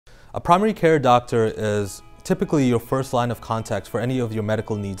A primary care doctor is typically your first line of contact for any of your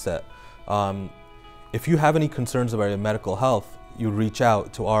medical needs. If you have any concerns about your medical health, you reach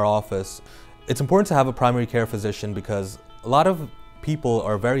out to our office. It's important to have a primary care physician because a lot of people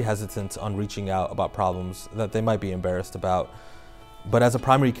are very hesitant on reaching out about problems that they might be embarrassed about. But as a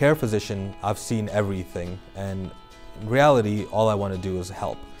primary care physician, I've seen everything, and in reality, all I want to do is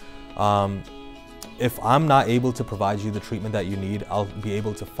help. If I'm not able to provide you the treatment that you need, I'll be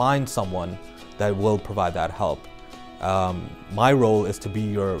able to find someone that will provide that help. My role is to be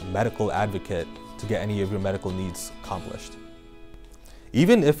your medical advocate to get any of your medical needs accomplished.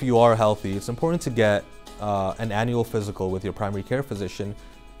 Even if you are healthy, it's important to get an annual physical with your primary care physician,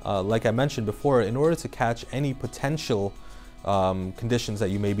 like I mentioned before, in order to catch any potential conditions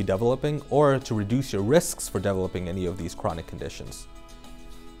that you may be developing or to reduce your risks for developing any of these chronic conditions.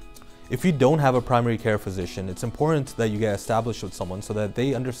 If you don't have a primary care physician, it's important that you get established with someone so that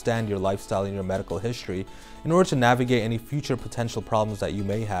they understand your lifestyle and your medical history in order to navigate any future potential problems that you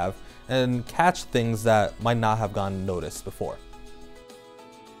may have and catch things that might not have gone noticed before.